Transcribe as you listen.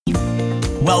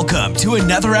Welcome to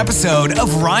another episode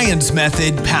of Ryan's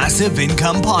Method Passive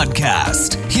Income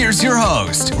Podcast. Here's your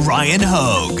host, Ryan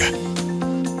Hogue.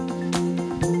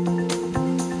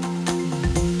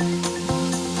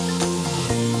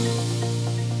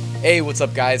 Hey, what's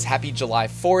up guys? Happy July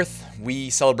 4th. We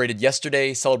celebrated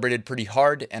yesterday, celebrated pretty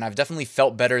hard, and I've definitely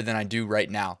felt better than I do right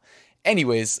now.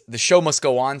 Anyways, the show must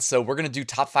go on, so we're going to do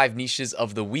top 5 niches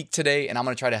of the week today, and I'm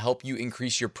going to try to help you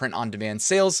increase your print-on-demand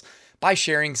sales by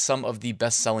sharing some of the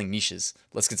best-selling niches.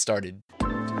 Let's get started.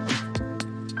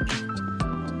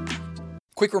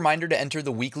 Quick reminder to enter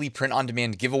the weekly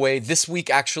print-on-demand giveaway. This week,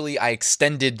 actually, I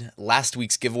extended last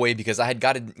week's giveaway because I had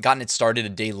gotten it started a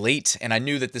day late, and I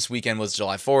knew that this weekend was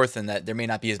July 4th and that there may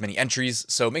not be as many entries.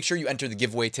 So make sure you enter the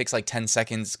giveaway. It takes like 10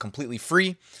 seconds, completely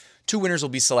free. 2 winners will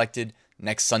be selected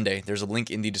next Sunday. There's a link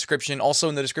in the description. Also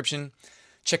in the description,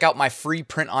 check out my free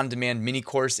print-on-demand mini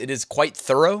course. It is quite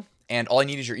thorough, and all I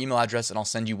need is your email address, and I'll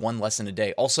send you 1 lesson a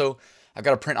day. Also, I've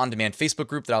got a print-on-demand Facebook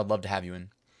group that I would love to have you in.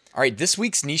 All right, this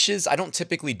week's niches, I don't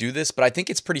typically do this, but I think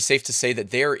it's pretty safe to say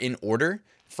that they are in order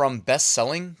from best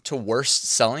selling to worst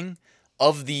selling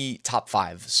of the top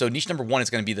 5. So niche number 1 is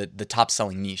going to be the top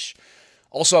selling niche.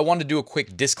 Also, I wanted to do a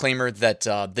quick disclaimer that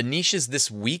the niches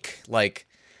this week,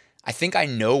 I think I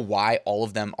know why all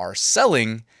of them are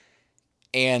selling.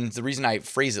 And the reason I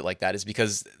phrase it like that is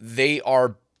because they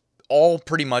are all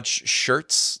pretty much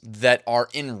shirts that are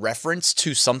in reference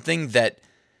to something that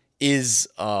is,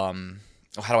 how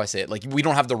do I say it? We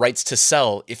don't have the rights to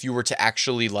sell if you were to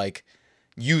actually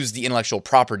use the intellectual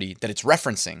property that it's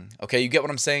referencing. Okay, you get what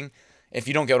I'm saying? If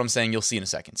you don't get what I'm saying, you'll see in a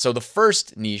second. So the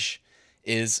first niche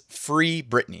is Free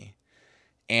Britney.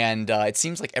 And it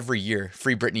seems like every year,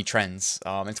 Free Britney trends.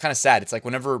 It's kind of sad. It's like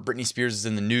whenever Britney Spears is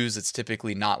in the news, it's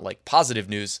typically not positive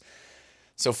news.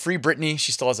 So Free Britney,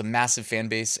 she still has a massive fan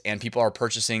base, and people are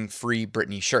purchasing Free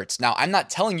Britney shirts. Now, I'm not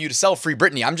telling you to sell Free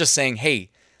Britney. I'm just saying, hey,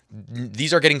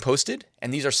 these are getting posted,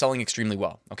 and these are selling extremely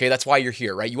well. Okay, that's why you're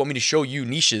here, right? You want me to show you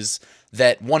niches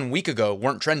that 1 week ago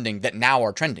weren't trending that now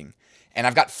are trending. And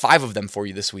I've got 5 of them for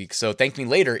you this week. So thank me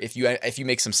later if you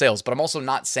make some sales. But I'm also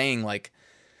not saying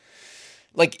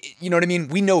you know what I mean?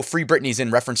 We know Free Britney's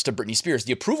in reference to Britney Spears.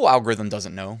 The approval algorithm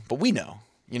doesn't know, but we know.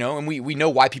 And we know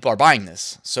why people are buying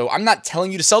this. So I'm not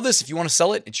telling you to sell this. If you want to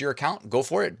sell it, it's your account. Go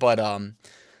for it. But,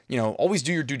 always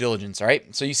do your due diligence, all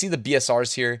right? So you see the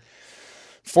BSRs here,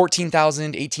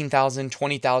 14,000, 18,000,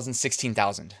 20,000,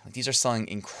 16,000. These are selling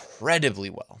incredibly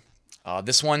well.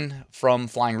 This one from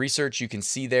Flying Research, you can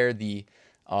see there the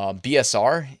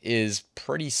BSR is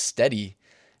pretty steady.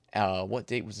 What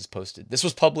date was this posted? This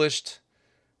was published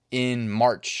in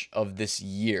March of this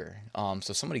year.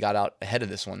 So somebody got out ahead of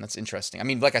this one. That's interesting. I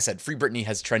mean, like I said, Free Britney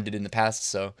has trended in the past,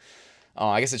 so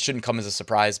I guess it shouldn't come as a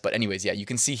surprise. But anyways, yeah, you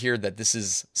can see here that this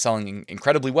is selling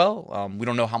incredibly well. We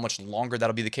don't know how much longer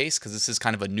that'll be the case because this is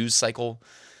kind of a news cycle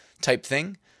type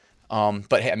thing.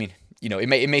 But hey, I mean,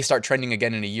 it may start trending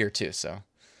again in a year too. So,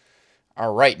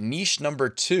 all right, niche number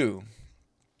 2.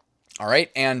 All right,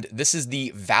 and this is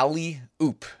the Valley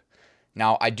Oop.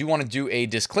 Now, I do want to do a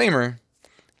disclaimer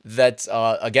that,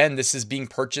 again, this is being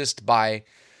purchased by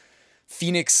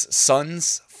Phoenix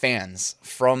Suns fans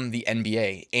from the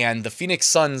NBA. And the Phoenix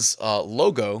Suns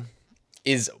logo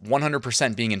is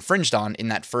 100% being infringed on in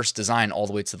that first design all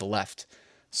the way to the left.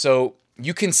 So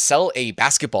you can sell a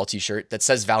basketball t-shirt that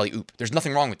says Valley Oop. There's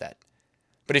nothing wrong with that.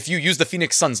 But if you use the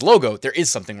Phoenix Suns logo, there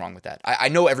is something wrong with that. I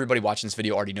know everybody watching this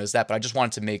video already knows that, but I just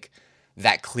wanted to make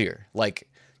that clear.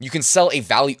 You can sell a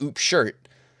Valley Oop shirt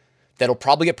that'll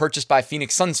probably get purchased by a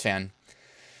Phoenix Suns fan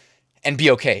and be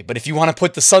okay. But if you want to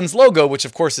put the Suns logo, which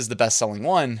of course is the best-selling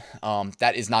one,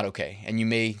 that is not okay, and you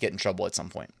may get in trouble at some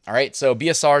point. All right, so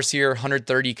BSRs here,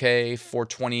 130K,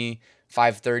 420,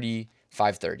 530,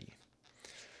 530.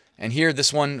 And here,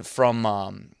 this one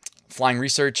from Flying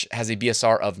Research has a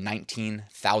BSR of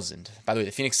 19,000. By the way,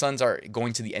 the Phoenix Suns are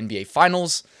going to the NBA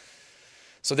Finals,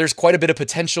 so there's quite a bit of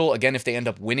potential, again, if they end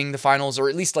up winning the finals, or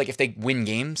at least if they win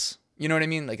games. You know what I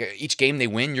mean? Each game they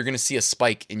win, you're going to see a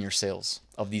spike in your sales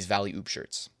of these Valley Oop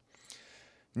shirts.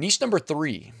 Niche number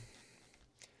 3.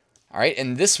 All right,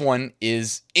 and this one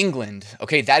is England.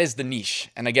 Okay, that is the niche.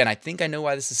 And again, I think I know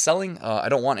why this is selling. I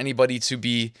don't want anybody to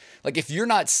be, if you're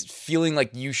not feeling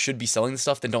like you should be selling this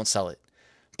stuff, then don't sell it.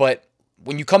 But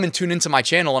when you come and tune into my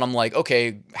channel and I'm like,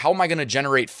 okay, how am I going to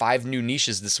generate 5 new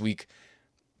niches this week?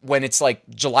 When it's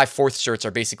July 4th shirts are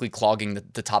basically clogging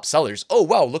the top sellers. Oh,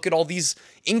 wow, look at all these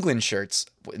England shirts.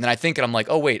 And then I think, and I'm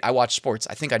like, oh, wait, I watch sports.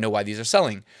 I think I know why these are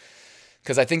selling.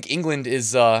 Because I think England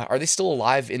is, are they still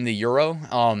alive in the Euro?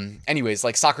 Anyways,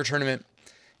 soccer tournament.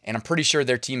 And I'm pretty sure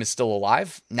their team is still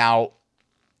alive. Now,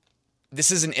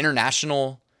 this is an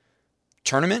international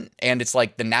tournament and it's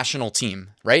like the national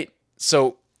team, right?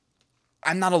 So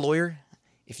I'm not a lawyer.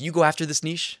 If you go after this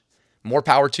niche, more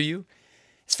power to you.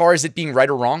 As far as it being right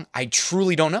or wrong, I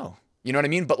truly don't know. You know what I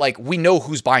mean? But like, we know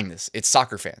who's buying this. It's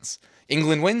soccer fans.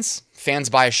 England wins, fans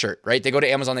buy a shirt, right? They go to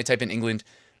Amazon, they type in England,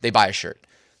 they buy a shirt.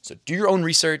 So do your own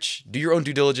research, do your own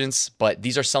due diligence, but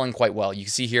these are selling quite well. You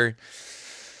can see here,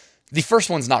 the first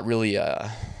one's not really,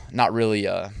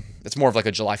 it's more of like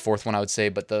a July 4th one, I would say.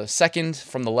 But the second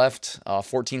from the left,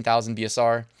 14,000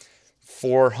 BSR,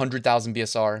 400,000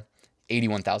 BSR,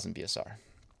 81,000 BSR.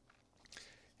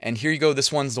 And here you go.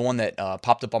 This one's the one that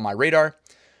popped up on my radar.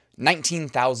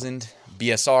 19,000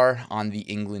 BSR on the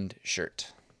England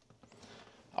shirt.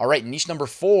 All right, niche number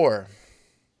 4.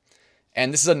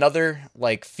 And this is another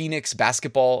like Phoenix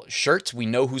basketball shirt. We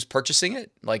know who's purchasing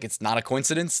it. Like, it's not a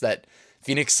coincidence that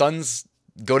Phoenix Suns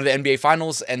go to the NBA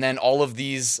Finals, and then all of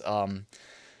these, to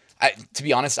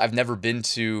be honest, I've never been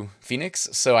to Phoenix,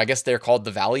 so I guess they're called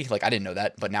the Valley. Like, I didn't know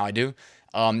that, but now I do.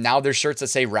 Now there's shirts that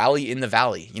say Rally in the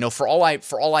Valley. You know, for all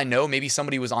I know, maybe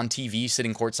somebody was on TV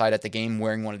sitting courtside at the game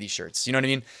wearing one of these shirts. You know what I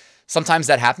mean? Sometimes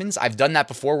that happens. I've done that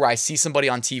before where I see somebody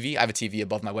on TV. I have a TV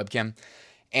above my webcam.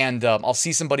 And I'll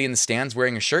see somebody in the stands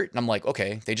wearing a shirt, and I'm like,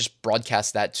 okay, they just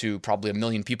broadcast that to probably 1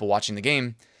 million people watching the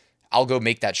game. I'll go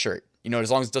make that shirt, you know,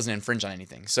 as long as it doesn't infringe on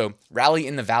anything. So Rally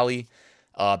in the Valley,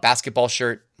 basketball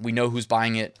shirt. We know who's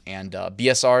buying it. And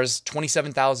BSRs,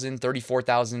 27,000,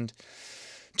 34,000,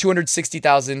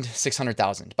 260,000,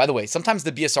 600,000. By the way, sometimes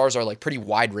the BSRs are like pretty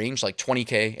wide range, like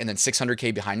 20K and then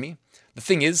 600K behind me. The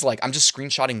thing is, like, I'm just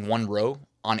screenshotting one row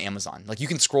on Amazon. Like, you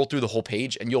can scroll through the whole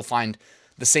page and you'll find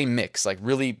the same mix, like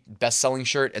really best-selling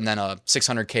shirt and then a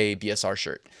 600K BSR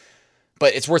shirt.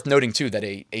 But it's worth noting too that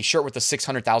a shirt with a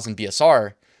 600,000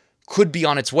 BSR could be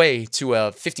on its way to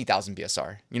a 50,000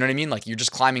 BSR. You know what I mean? Like, you're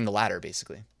just climbing the ladder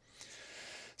basically.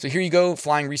 So here you go,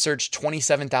 Flying Research,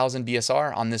 27,000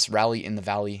 BSR on this Rally in the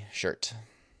Valley shirt.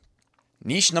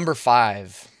 Niche number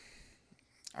 5.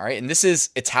 All right, and this is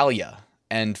Italia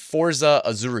and Forza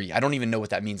Azzurri. I don't even know what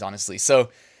that means, honestly. So,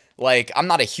 like, I'm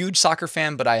not a huge soccer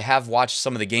fan, but I have watched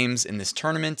some of the games in this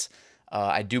tournament.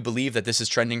 I do believe that this is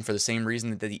trending for the same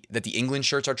reason that the England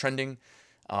shirts are trending,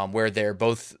 where they're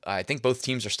both, I think both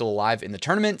teams are still alive in the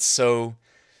tournament. So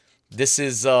this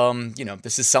is,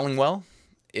 this is selling well.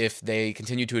 If they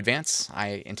continue to advance,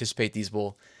 I anticipate these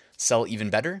will sell even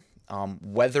better.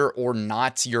 Whether or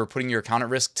not you're putting your account at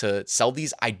risk to sell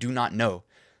these, I do not know,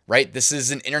 right? This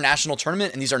is an international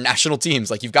tournament and these are national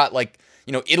teams. Like, you've got like,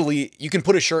 you know, Italy, you can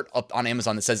put a shirt up on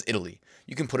Amazon that says Italy.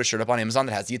 You can put a shirt up on Amazon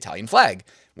that has the Italian flag.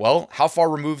 Well, how far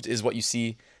removed is what you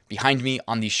see behind me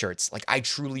on these shirts? Like, I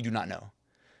truly do not know.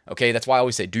 Okay, that's why I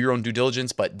always say do your own due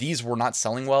diligence, but these were not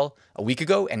selling well a week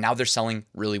ago, and now they're selling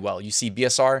really well. You see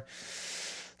BSR,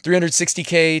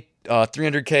 360K,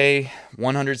 300K,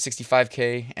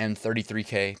 165K, and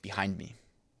 33K behind me.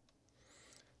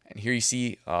 And here you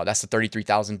see, that's the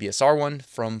 33,000 BSR one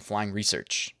from Flying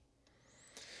Research.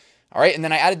 All right, and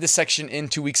then I added this section in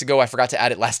 2 weeks ago. I forgot to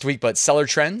add it last week, but seller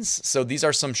trends. So these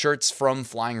are some shirts from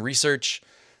Flying Research,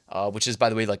 which is, by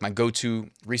the way, like my go-to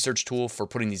research tool for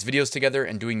putting these videos together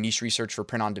and doing niche research for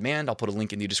print on demand. I'll put a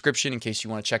link in the description in case you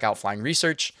want to check out Flying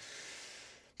Research.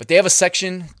 But they have a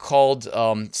section called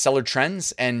seller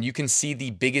trends, and you can see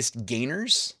the biggest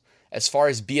gainers as far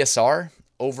as BSR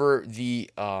over the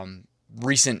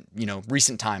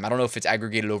recent time. I don't know if it's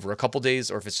aggregated over a couple days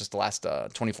or if it's just the last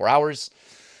 24 hours.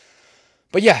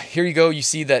 But yeah, here you go. You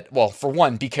see that, well, for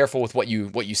one, be careful with what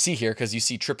you see here, because you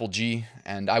see Triple G,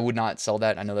 and I would not sell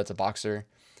that. I know that's a boxer.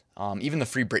 Even the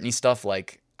Free Britney stuff,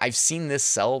 like, I've seen this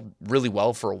sell really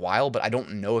well for a while, but I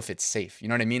don't know if it's safe. You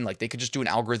know what I mean? Like, they could just do an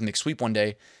algorithmic sweep one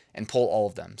day and pull all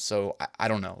of them. So I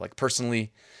don't know. Like,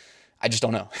 personally, I just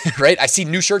don't know, right? I see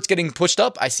new shirts getting pushed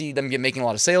up. I see them making a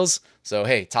lot of sales. So,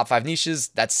 hey, top 5 niches,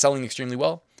 that's selling extremely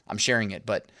well. I'm sharing it,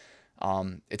 but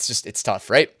it's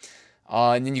tough, right?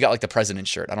 And then you got like the President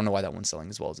shirt. I don't know why that one's selling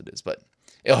as well as it is, but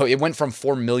it went from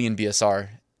 4 million BSR.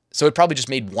 So it probably just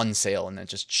made one sale and then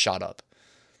just shot up.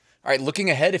 All right, looking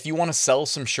ahead, if you want to sell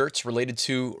some shirts related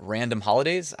to random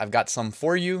holidays, I've got some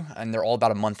for you, and they're all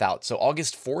about a month out. So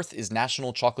August 4th is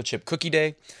National Chocolate Chip Cookie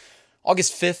Day.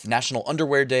 August 5th, National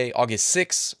Underwear Day. August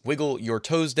 6th, Wiggle Your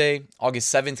Toes Day.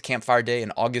 August 7th, Campfire Day.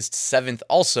 And August 7th,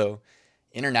 also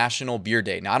International Beer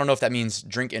Day. Now, I don't know if that means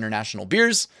drink international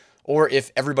beers or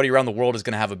if everybody around the world is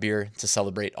going to have a beer to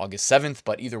celebrate August 7th,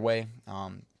 but either way,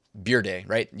 beer day,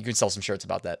 right? You can sell some shirts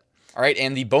about that. All right,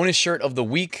 and the bonus shirt of the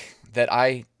week that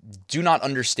I do not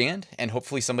understand, and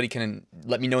hopefully somebody can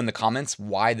let me know in the comments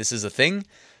why this is a thing,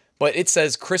 but it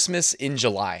says Christmas in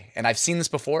July, and I've seen this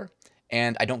before,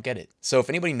 and I don't get it. So if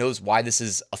anybody knows why this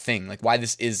is a thing, like why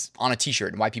this is on a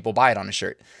t-shirt and why people buy it on a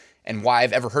shirt and why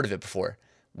I've ever heard of it before,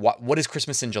 what is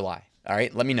Christmas in July? All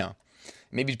right, let me know.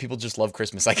 Maybe people just love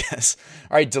Christmas, I guess.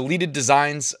 All right, deleted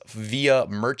designs via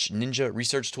Merch Ninja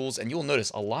research tools. And you'll notice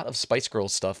a lot of Spice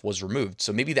Girls stuff was removed.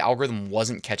 So maybe the algorithm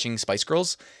wasn't catching Spice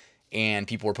Girls and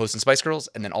people were posting Spice Girls.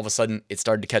 And then all of a sudden it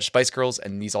started to catch Spice Girls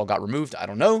and these all got removed. I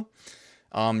don't know.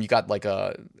 You got like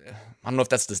I don't know if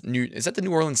that's is that the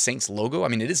New Orleans Saints logo? I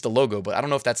mean, it is the logo, but I don't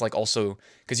know if that's like also,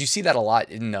 because you see that a lot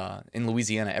in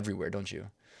Louisiana everywhere, don't you?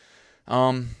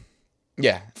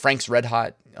 Yeah, Frank's Red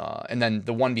Hot. And then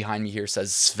the one behind me here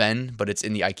says Sven, but it's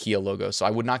in the IKEA logo. So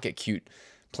I would not get cute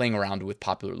playing around with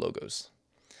popular logos.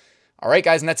 All right,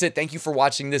 guys, and that's it. Thank you for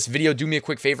watching this video. Do me a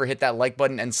quick favor, hit that like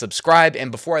button and subscribe.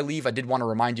 And before I leave, I did want to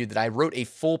remind you that I wrote a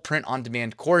full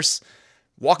print-on-demand course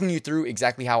walking you through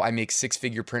exactly how I make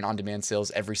six-figure print-on-demand sales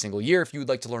every single year. If you would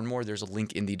like to learn more, there's a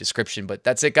link in the description. But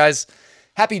that's it, guys.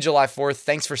 Happy July 4th.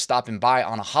 Thanks for stopping by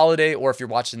on a holiday, or if you're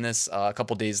watching this a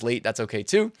couple days late, that's okay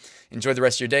too. Enjoy the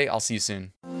rest of your day. I'll see you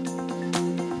soon.